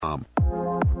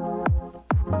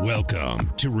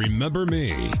Welcome to Remember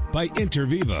Me by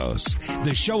Intervivos,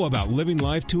 the show about living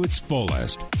life to its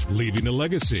fullest, leaving a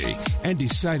legacy, and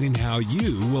deciding how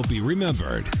you will be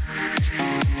remembered.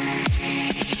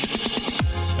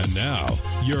 And now,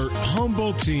 your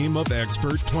humble team of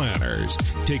expert planners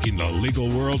taking the legal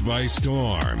world by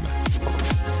storm.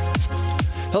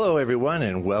 Hello, everyone,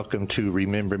 and welcome to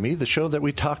Remember Me, the show that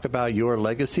we talk about your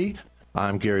legacy.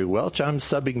 I'm Gary Welch. I'm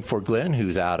subbing for Glenn,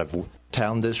 who's out of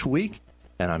town this week,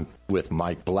 and I'm with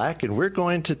Mike Black, and we're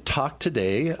going to talk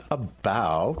today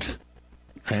about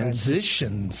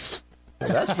transitions.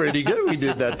 That's pretty good. We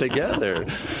did that together.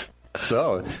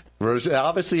 So we're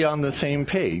obviously on the same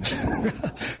page.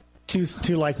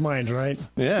 Two like minds, right?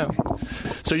 Yeah.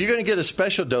 So you're going to get a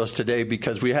special dose today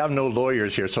because we have no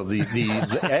lawyers here. So the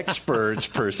experts,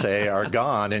 per se, are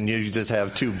gone, and you just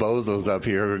have two bozos up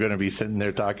here who are going to be sitting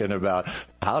there talking about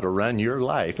how to run your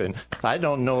life. And I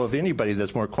don't know of anybody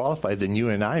that's more qualified than you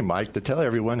and I, Mike, to tell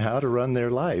everyone how to run their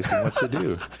lives and what to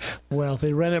do. Well, if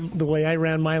they ran it the way I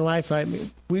ran my life,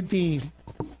 we'd be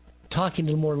talking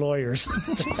to more lawyers.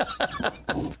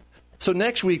 So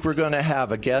next week, we're going to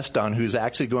have a guest on who's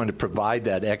actually going to provide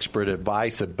that expert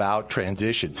advice about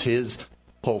transitions. His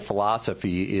whole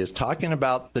philosophy is talking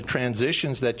about the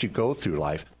transitions that you go through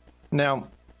life. Now,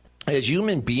 as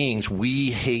human beings, we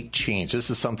hate change.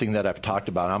 This is something that I've talked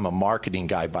about. I'm a marketing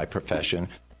guy by profession,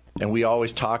 and we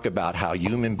always talk about how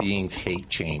human beings hate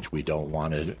change. We don't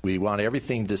want it. We want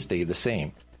everything to stay the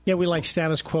same. Yeah, we like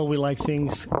status quo. We like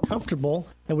things comfortable,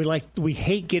 and we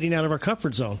hate getting out of our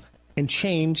comfort zone. And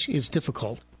change is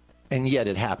difficult. And yet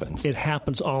it happens. It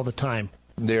happens all the time.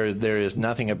 There is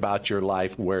nothing about your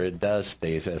life where it does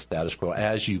stay as status quo.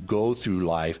 As you go through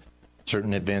life,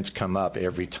 certain events come up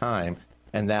every time,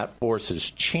 and that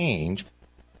forces change.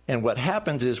 And what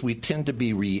happens is we tend to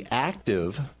be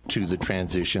reactive to the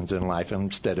transitions in life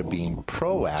instead of being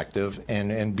proactive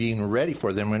and being ready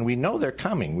for them when we know they're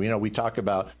coming. We talk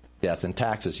about death and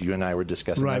taxes. You and I were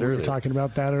discussing that earlier. Right, we were talking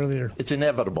about that earlier. It's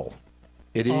inevitable.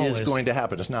 It Always. is going to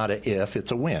happen. It's not an if,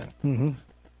 it's a when. Mm-hmm.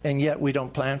 And yet we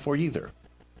don't plan for either.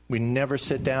 We never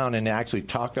sit down and actually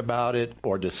talk about it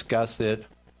or discuss it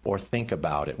or think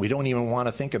about it. We don't even want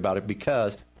to think about it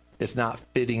because it's not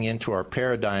fitting into our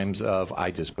paradigms of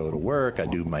I just go to work, I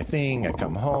do my thing, I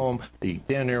come home, eat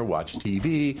dinner, watch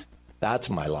TV. That's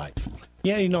my life.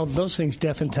 Yeah, those things,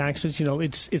 death and taxes,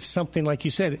 it's something like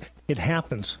you said, it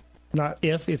happens. Not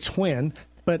if, it's when.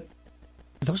 But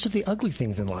those are the ugly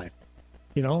things in life.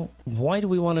 Why do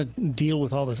we want to deal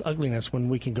with all this ugliness when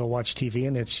we can go watch TV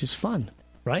and it's just fun,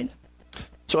 right?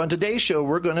 So on today's show,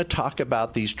 we're going to talk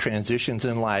about these transitions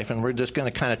in life, and we're just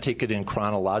going to kind of take it in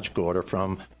chronological order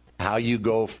from how you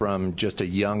go from just a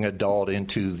young adult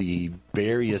into the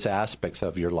various aspects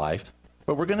of your life.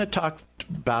 But we're going to talk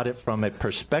about it from a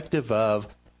perspective of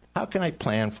how can I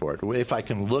plan for it? If I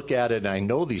can look at it and I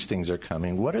know these things are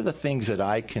coming, what are the things that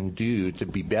I can do to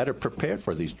be better prepared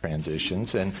for these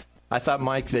transitions? And I thought,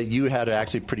 Mike, that you had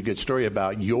actually a pretty good story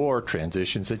about your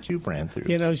transitions that you've ran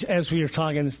through. As we were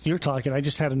talking, I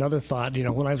just had another thought.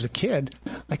 When I was a kid,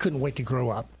 I couldn't wait to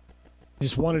grow up. I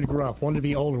just wanted to grow up, wanted to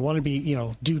be older, wanted to be,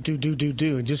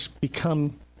 do, and just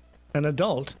become an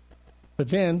adult. But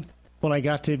then when I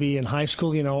got to be in high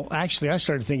school, actually I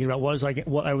started thinking about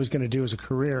what I was going to do as a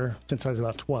career since I was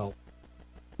about 12,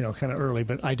 kind of early.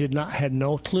 But I had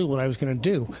no clue what I was going to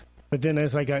do. But then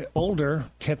as I got older,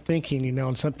 kept thinking,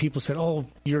 and some people said, oh,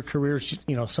 your career,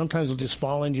 sometimes will just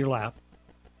fall into your lap.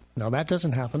 No, that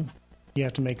doesn't happen. You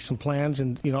have to make some plans.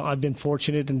 And, I've been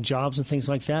fortunate in jobs and things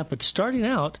like that. But starting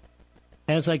out,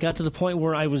 as I got to the point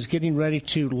where I was getting ready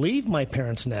to leave my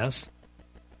parents' nest,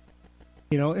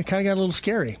 it kind of got a little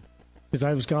scary. Because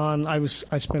I was gone. I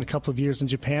spent a couple of years in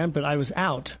Japan, but I was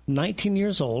out, 19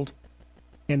 years old.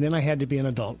 And then I had to be an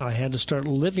adult. I had to start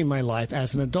living my life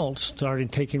as an adult, starting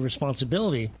taking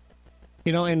responsibility.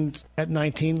 And at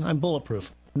 19, I'm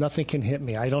bulletproof. Nothing can hit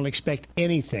me. I don't expect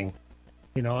anything.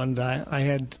 And I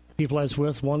had people I was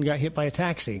with, one got hit by a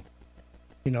taxi.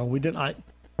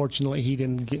 Fortunately, he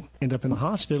didn't end up in the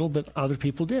hospital, but other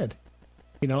people did.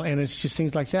 And it's just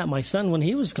things like that. My son, when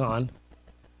he was gone,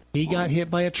 he got hit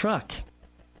by a truck.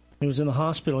 He was in the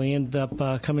hospital. He ended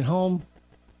up coming home.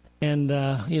 And,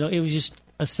 it was just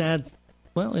a sad,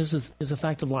 it was a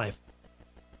fact of life.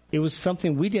 It was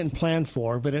something we didn't plan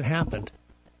for, but it happened.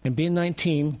 And being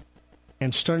 19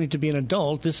 and starting to be an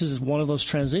adult, this is one of those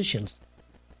transitions,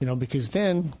 because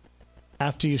then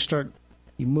after you start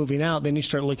moving out, then you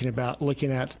start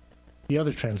looking at the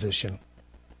other transition,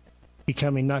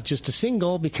 becoming not just a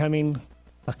single, becoming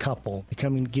a couple,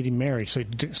 getting married. So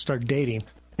you start dating.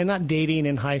 And not dating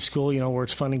in high school, where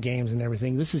it's fun and games and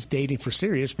everything. This is dating for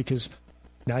serious because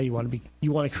now you want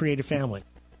to create a family.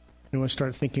 You want to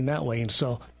start thinking that way. And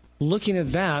so looking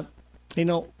at that,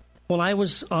 when I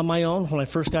was on my own, when I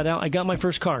first got out, I got my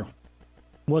first car.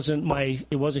 It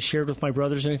wasn't shared with my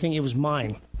brothers or anything. It was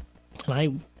mine. And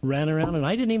I ran around, and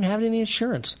I didn't even have any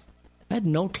insurance. I had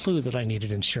no clue that I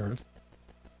needed insurance.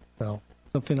 So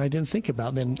something I didn't think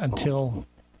about then until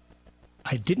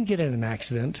I didn't get in an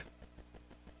accident.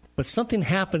 But something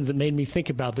happened that made me think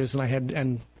about this,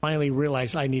 and finally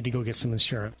realized I need to go get some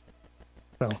insurance.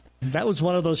 So that was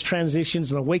one of those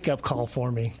transitions and a wake-up call for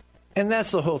me. And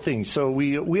that's the whole thing. So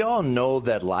we all know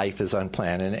that life is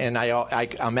unplanned, and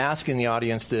I'm asking the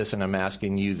audience this, and I'm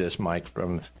asking you this, Mike,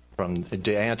 from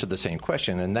to answer the same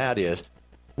question, and that is,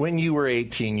 when you were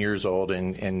 18 years old,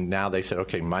 and now they said,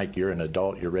 okay, Mike, you're an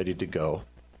adult, you're ready to go.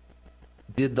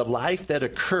 Did the life that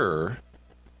occur,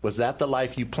 was that the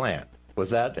life you planned?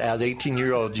 Was that, as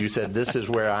 18-year-old, you said, this is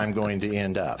where I'm going to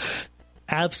end up?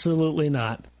 Absolutely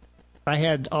not. I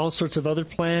had all sorts of other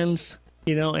plans,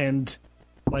 and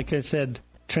like I said,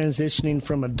 transitioning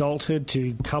from adulthood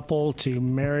to couple to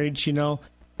marriage, and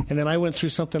then I went through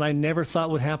something I never thought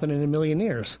would happen in a million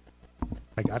years.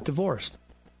 I got divorced.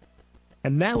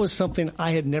 And that was something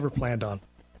I had never planned on.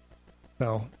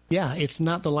 So, yeah, it's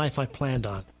not the life I planned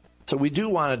on. So we do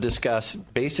want to discuss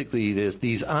basically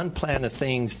these unplanned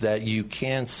things that you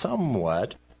can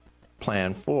somewhat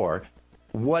plan for.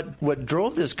 What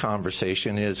drove this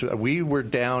conversation is we were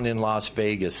down in Las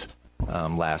Vegas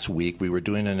last week. We were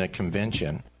doing a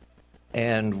convention.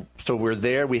 And so we're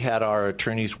there. We had our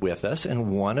attorneys with us.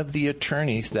 And one of the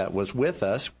attorneys that was with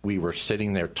us, we were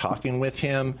sitting there talking with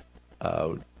him.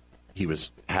 He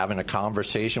was having a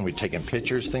conversation. We'd taken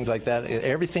pictures, things like that.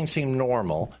 Everything seemed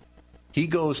normal. He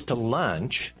goes to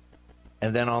lunch,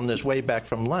 and then on this way back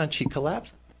from lunch, he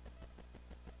collapsed.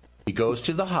 He goes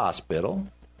to the hospital.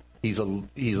 He's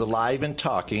alive and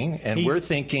talking, and we're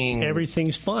thinking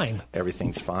everything's fine.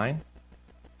 Everything's fine.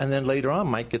 And then later on,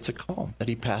 Mike gets a call that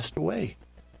he passed away.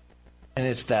 And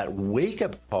it's that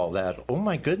wake-up call that, oh,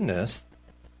 my goodness,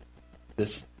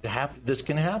 this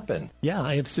can happen. Yeah,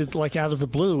 it's like out of the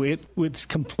blue. It's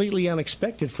completely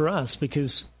unexpected for us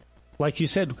because, like you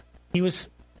said, he was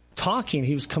talking.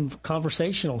 He was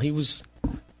conversational.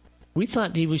 We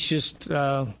thought he was just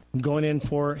going in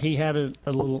for, he had a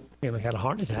little, had a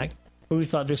heart attack. But we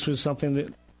thought this was something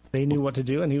that they knew what to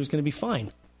do and he was going to be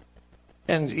fine.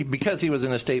 And because he was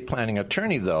an estate planning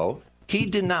attorney, though, he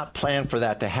did not plan for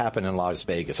that to happen in Las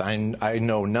Vegas. I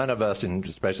know none of us, and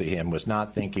especially him, was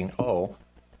not thinking, oh,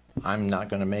 I'm not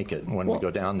going to make it when we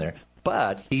go down there.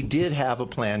 But he did have a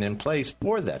plan in place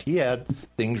for that. He had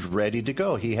things ready to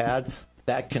go. He had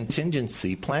that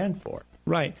contingency planned for.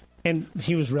 Right. And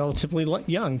he was relatively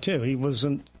young, too. He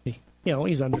wasn't,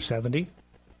 he's under 70.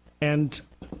 And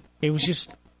it was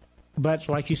just, but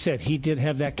like you said, he did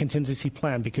have that contingency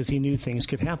plan because he knew things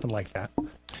could happen like that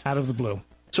out of the blue.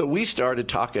 So we started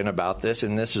talking about this,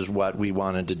 and this is what we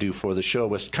wanted to do for the show,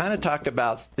 was kind of talk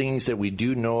about things that we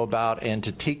do know about and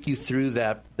to take you through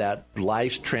that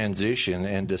life's transition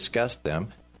and discuss them.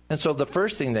 And so the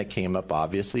first thing that came up,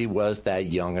 obviously, was that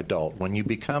young adult, when you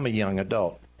become a young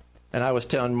adult. And I was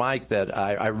telling Mike that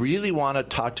I really want to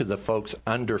talk to the folks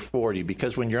under 40,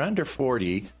 because when you're under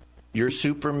 40, you're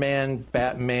Superman,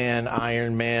 Batman,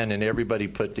 Iron Man, and everybody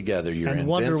put together. You're and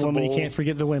invincible. Wonder Woman, you can't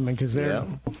forget the women, because they're...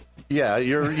 Yeah,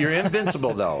 you're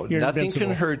invincible, though. Nothing invincible.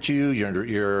 can hurt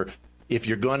you. If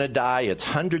you're going to die, it's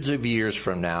hundreds of years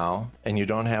from now, and you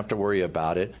don't have to worry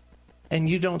about it. And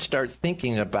you don't start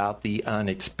thinking about the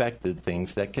unexpected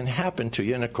things that can happen to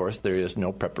you. And, of course, there is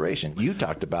no preparation. You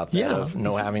talked about that, of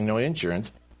having no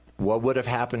insurance. What would have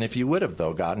happened if you would have,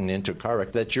 though, gotten into a car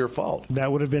wreck? That's your fault. That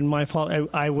would have been my fault.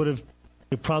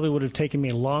 It probably would have taken me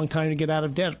a long time to get out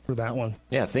of debt for that one.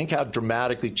 Yeah, think how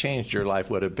dramatically changed your life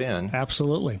would have been.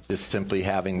 Absolutely. Just simply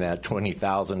having that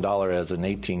 $20,000 as an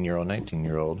 18-year-old,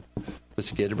 19-year-old.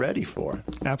 Let's get ready for.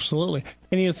 Absolutely.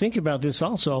 And think about this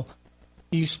also.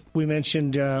 We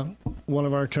mentioned one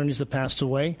of our attorneys that passed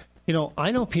away.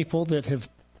 I know people that have,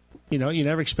 you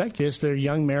never expect this. They're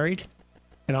young, married,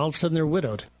 and all of a sudden they're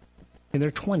widowed in their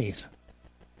 20s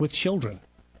with children.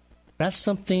 That's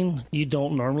something you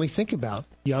don't normally think about.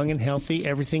 Young and healthy,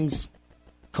 everything's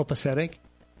copacetic,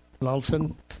 and all of a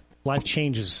sudden life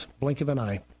changes, blink of an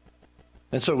eye.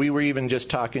 And so we were even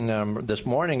just talking this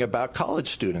morning about college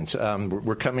students.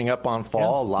 We're coming up on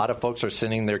fall. Yeah. A lot of folks are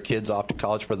sending their kids off to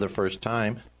college for the first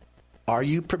time. Are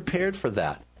you prepared for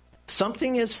that?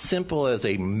 Something as simple as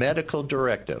a medical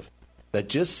directive that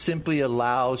just simply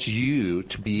allows you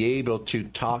to be able to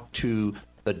talk to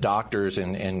the doctors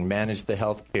and manage the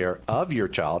health care of your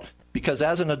child. Because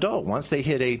as an adult, once they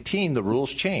hit 18, the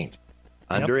rules change.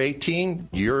 Under 18,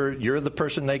 you're the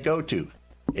person they go to.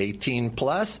 18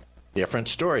 plus, different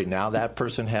story. Now that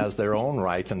person has their own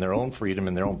rights and their own freedom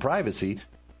and their own privacy.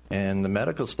 And the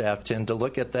medical staff tend to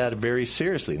look at that very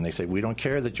seriously. And they say, we don't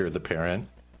care that you're the parent.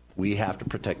 We have to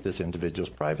protect this individual's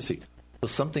privacy. So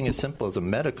something as simple as a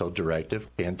medical directive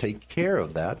can take care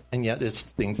of that. And yet it's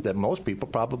things that most people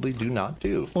probably do not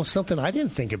do. Well, something I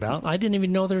didn't think about. I didn't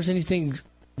even know there was anything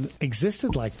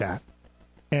existed like that.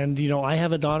 And, I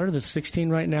have a daughter that's 16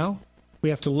 right now. We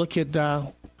have to look at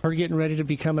her getting ready to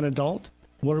become an adult.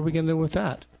 What are we going to do with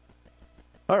that?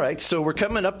 All right, so we're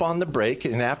coming up on the break,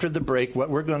 and after the break, what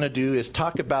we're going to do is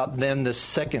talk about then the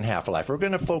second half of life. We're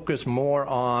going to focus more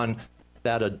on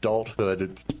that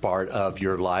adulthood part of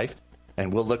your life,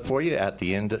 and we'll look for you at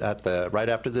the end, right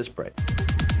after this break.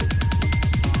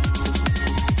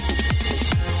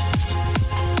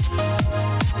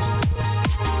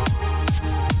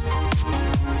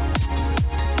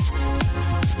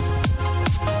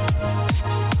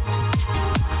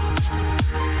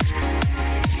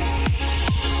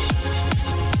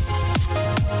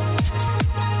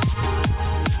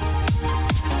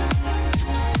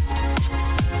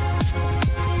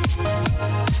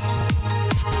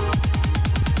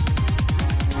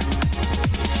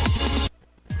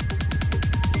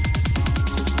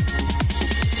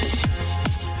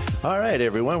 All right,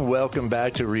 everyone, welcome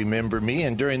back to Remember Me.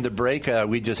 And during the break,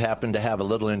 we just happened to have a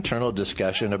little internal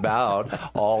discussion about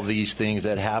all these things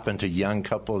that happen to young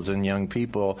couples and young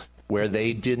people where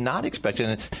they did not expect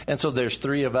it. And so there's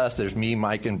three of us. There's me,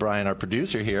 Mike, and Brian, our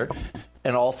producer here.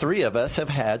 And all three of us have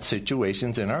had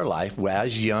situations in our life where,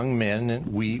 as young men,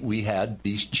 and we had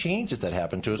these changes that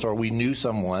happened to us, or we knew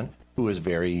someone who was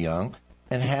very young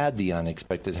and had the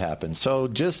unexpected happen. So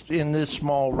just in this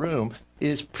small room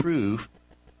is proof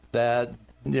that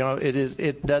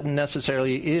it doesn't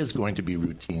necessarily is going to be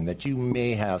routine, that you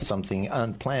may have something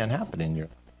unplanned happen in your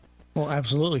life. Well,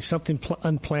 absolutely. Something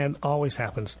unplanned always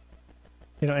happens.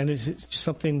 And it's just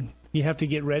something you have to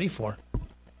get ready for.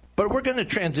 But we're going to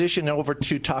transition over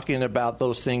to talking about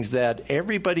those things that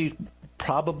everybody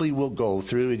probably will go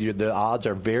through. The odds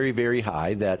are very, very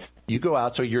high that you go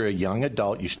out, so you're a young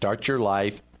adult, you start your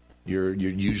life, you're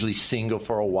usually single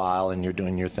for a while, and you're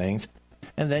doing your things.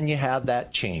 And then you have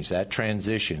that change, that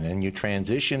transition, and you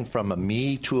transition from a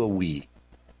me to a we.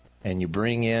 And you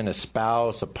bring in a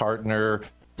spouse, a partner,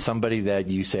 somebody that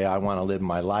you say, I want to live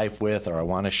my life with, or I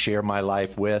want to share my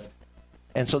life with.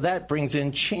 And so that brings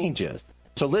in changes.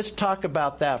 So let's talk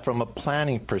about that from a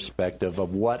planning perspective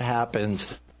of what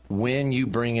happens when you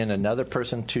bring in another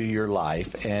person to your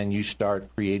life and you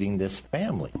start creating this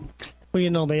family.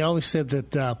 Well, they always said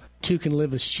that two can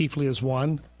live as cheaply as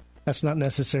one. That's not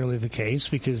necessarily the case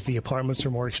because the apartments are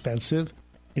more expensive.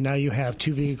 And now you have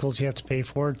two vehicles you have to pay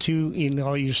for.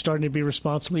 You're starting to be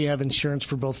responsible. You have insurance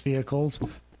for both vehicles.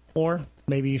 Or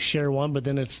maybe you share one, but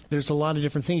then there's a lot of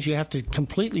different things. You have to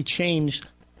completely change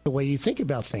the way you think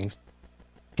about things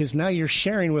because now you're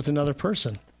sharing with another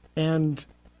person. And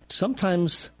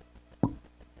sometimes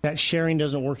that sharing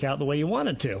doesn't work out the way you want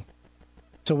it to.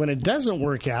 So when it doesn't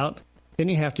work out, then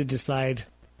you have to decide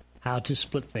how to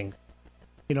split things.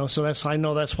 So I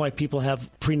know that's why people have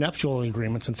prenuptial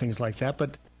agreements and things like that.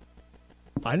 But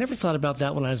I never thought about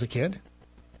that when I was a kid.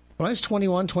 When I was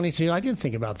 21, 22, I didn't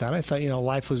think about that. I thought,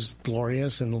 life was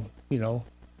glorious and,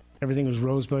 everything was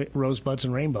rosebuds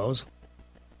and rainbows.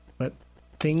 But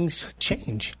things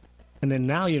change. And then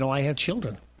now, I have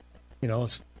children.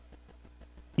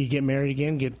 You get married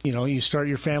again, you start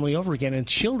your family over again. And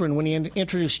children, when you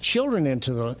introduce children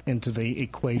into the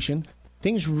equation,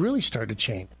 things really start to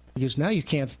change. Because now you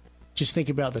can't just think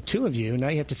about the two of you. Now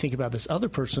you have to think about this other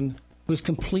person who's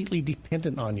completely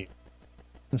dependent on you.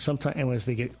 And as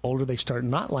they get older, they start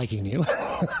not liking you.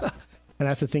 And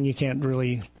that's the thing you can't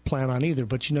really plan on either.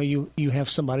 But, you have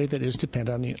somebody that is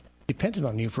dependent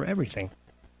on you for everything.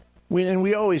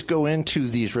 We always go into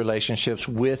these relationships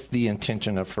with the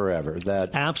intention of forever.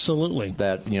 Absolutely.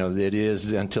 That, it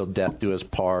is until death do us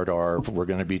part, or we're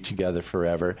going to be together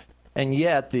forever. And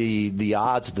yet the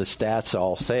odds, the stats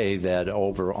all say that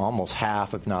over almost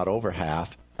half, if not over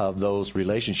half, of those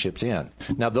relationships end.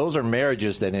 Now, those are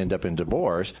marriages that end up in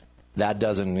divorce. That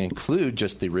doesn't include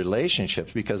just the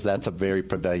relationships, because that's a very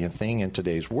prevalent thing in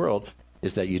today's world,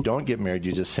 is that you don't get married,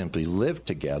 you just simply live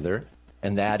together,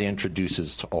 and that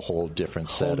introduces a whole different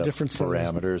set of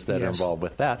parameters that are involved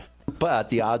with that. But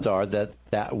the odds are that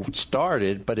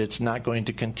started, but it's not going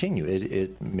to continue.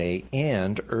 It may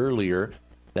end earlier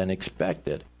than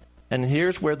expected. And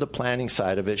here's where the planning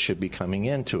side of it should be coming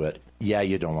into it. Yeah,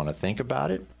 you don't want to think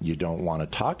about it. You don't want to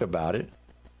talk about it.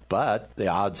 But the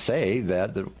odds say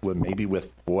that maybe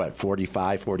with,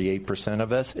 45, 48%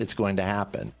 of us, it's going to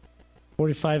happen.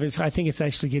 45 is, I think it's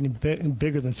actually getting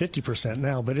bigger than 50%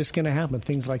 now, but it's going to happen.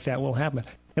 Things like that will happen.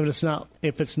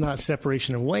 If it's not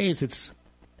separation of ways, it's,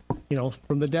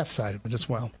 from the death side of it as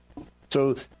well.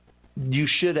 So you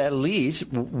should at least,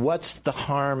 what's the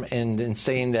harm in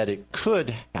saying that it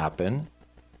could happen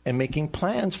and making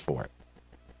plans for it?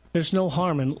 There's no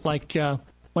harm. And like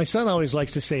my son always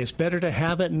likes to say, it's better to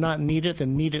have it and not need it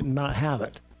than need it and not have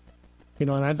it.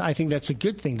 And I think that's a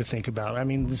good thing to think about. I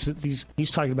mean,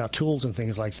 he's talking about tools and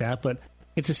things like that, but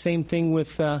it's the same thing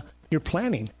with your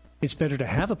planning. It's better to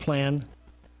have a plan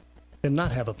than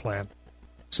not have a plan.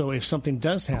 So if something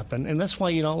does happen, and that's why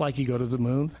you go to the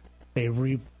moon,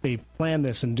 they plan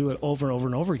this and do it over and over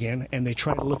and over again, and they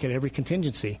try to look at every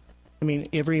contingency. I mean,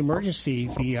 every emergency,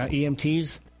 the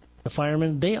EMTs, the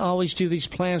firemen, they always do these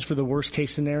plans for the worst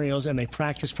case scenarios, and they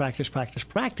practice.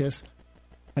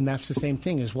 And that's the same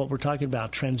thing as what we're talking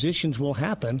about. Transitions will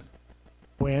happen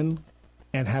when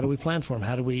and how do we plan for them?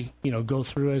 How do we, go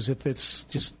through as if it's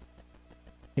just,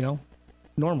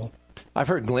 normal? I've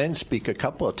heard Glenn speak a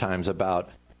couple of times about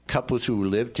couples who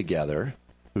live together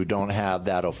who don't have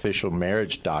that official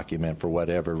marriage document for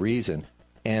whatever reason,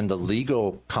 and the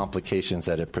legal complications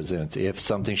that it presents. If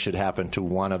something should happen to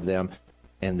one of them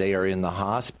and they are in the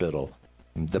hospital,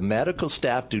 the medical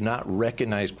staff do not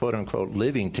recognize, quote unquote,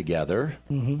 living together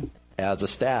as a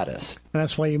status. And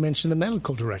that's why you mentioned the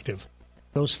medical directive.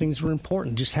 Those things were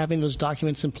important, just having those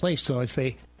documents in place. So I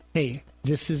say, hey,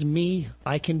 this is me.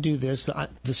 I can do this.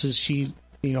 This is she.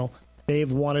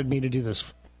 They've wanted me to do this.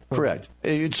 Correct.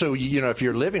 So, if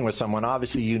you're living with someone,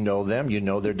 obviously you know them, you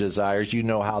know their desires, you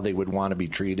know how they would want to be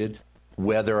treated,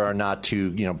 whether or not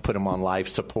to, put them on life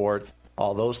support,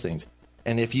 all those things.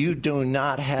 And if you do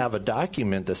not have a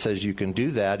document that says you can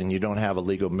do that and you don't have a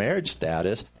legal marriage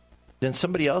status, then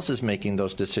somebody else is making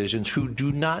those decisions who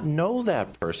do not know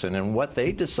that person, and what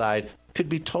they decide could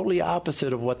be totally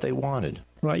opposite of what they wanted.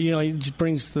 Right. It just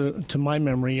brings to my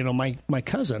memory, my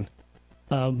cousin,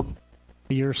 a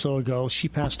year or so ago, she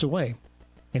passed away.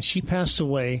 And she passed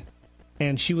away,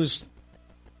 and she was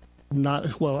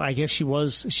not, well, I guess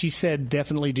she said,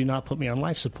 definitely do not put me on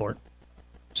life support.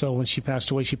 So when she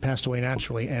passed away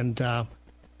naturally. And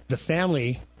the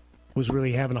family was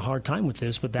really having a hard time with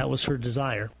this, but that was her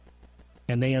desire.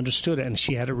 And they understood it, and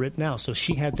she had it written out. So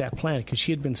she had that plan because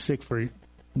she had been sick for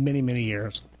many, many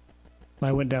years.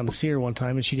 I went down to see her one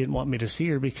time, and she didn't want me to see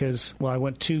her because, I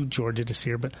went to Georgia to see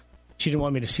her, but she didn't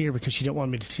want me to see her because she didn't want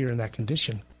me to see her in that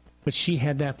condition. But she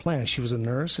had that plan. She was a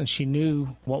nurse, and she knew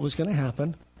what was going to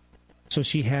happen. So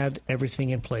she had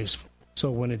everything in place. So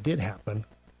when it did happen,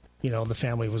 the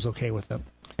family was okay with them.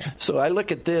 So I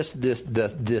look at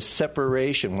this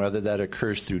separation, whether that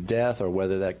occurs through death or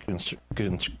whether that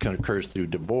occurs through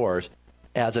divorce,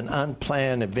 as an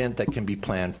unplanned event that can be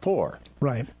planned for.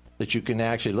 Right. That you can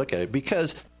actually look at it.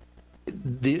 Because,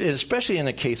 especially in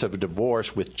a case of a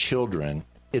divorce with children,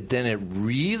 it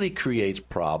really creates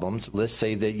problems. Let's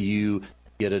say that you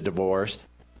get a divorce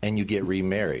and you get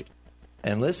remarried.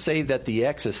 And let's say that the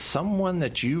ex is someone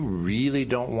that you really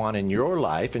don't want in your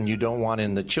life and you don't want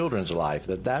in the children's life,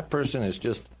 that person is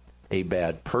just a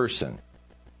bad person.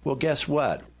 Well, guess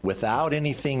what? Without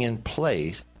anything in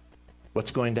place,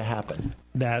 what's going to happen?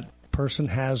 That person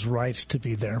has rights to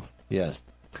be there. Yes.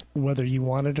 Whether you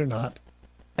want it or not.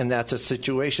 And that's a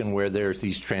situation where there's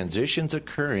these transitions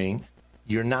occurring.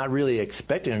 You're not really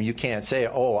expecting them. You can't say,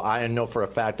 I know for a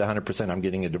fact 100% I'm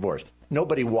getting a divorce.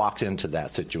 Nobody walks into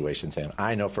that situation saying,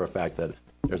 I know for a fact that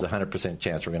there's a 100%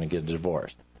 chance we're going to get a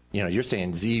divorce. You're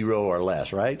saying 0 or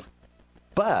less, right?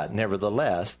 But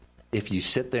nevertheless, if you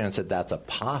sit there and said that's a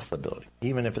possibility,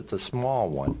 even if it's a small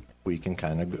one,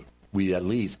 we at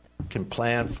least can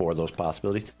plan for those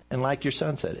possibilities. And like your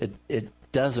son said, it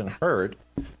doesn't hurt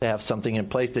to have something in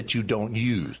place that you don't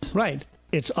use. Right.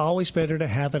 It's always better to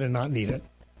have it and not need it.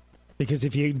 Because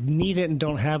if you need it and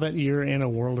don't have it, you're in a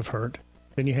world of hurt.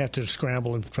 Then you have to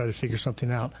scramble and try to figure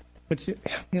something out. But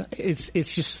it's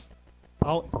just,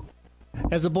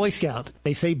 as a Boy Scout,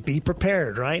 they say be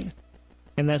prepared, right?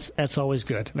 And that's always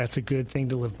good. That's a good thing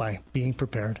to live by, being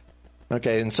prepared.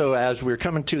 Okay, and so as we're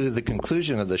coming to the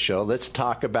conclusion of the show, let's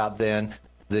talk about then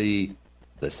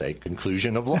let's say,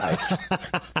 conclusion of life.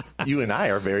 You and I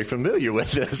are very familiar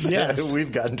with this. Yes.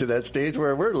 We've gotten to that stage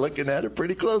where we're looking at it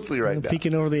pretty closely right now.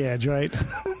 Peeking over the edge, right?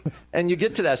 And you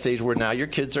get to that stage where now your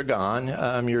kids are gone.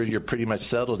 You're pretty much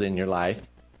settled in your life.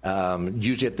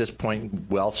 Usually at this point,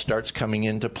 wealth starts coming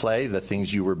into play. The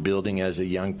things you were building as a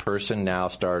young person now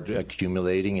start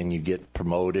accumulating, and you get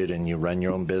promoted and you run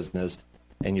your own business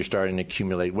and you're starting to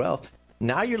accumulate wealth.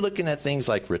 Now you're looking at things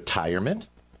like retirement,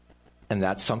 and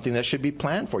that's something that should be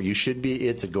planned for.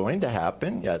 It's going to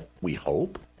happen. We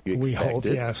hope. You expect we hope,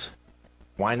 it. yes.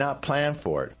 Why not plan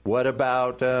for it? What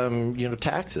about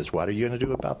taxes? What are you going to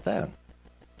do about that?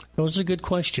 Those are good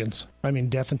questions. I mean,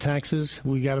 death and taxes,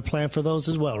 we got to plan for those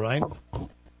as well, right?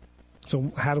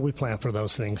 So how do we plan for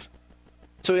those things?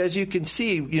 So as you can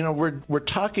see, we're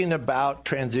talking about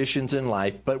transitions in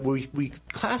life, but we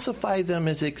classify them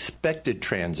as expected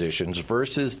transitions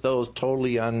versus those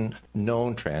totally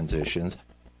unknown transitions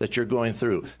that you're going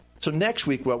through. So next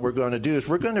week, what we're going to do is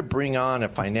we're going to bring on a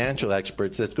financial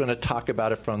expert that's going to talk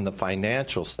about it from the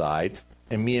financial side.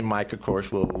 And me and Mike, of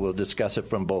course, will discuss it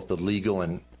from both the legal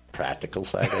and practical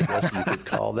side, I guess you could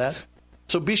call that.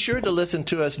 So be sure to listen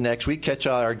to us next week. Catch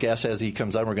our guest as he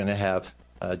comes on. We're going to have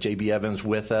J.B. Evans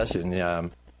with us,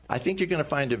 and I think you're going to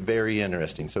find it very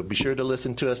interesting. So be sure to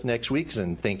listen to us next week,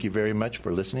 and thank you very much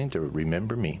for listening to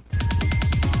Remember Me.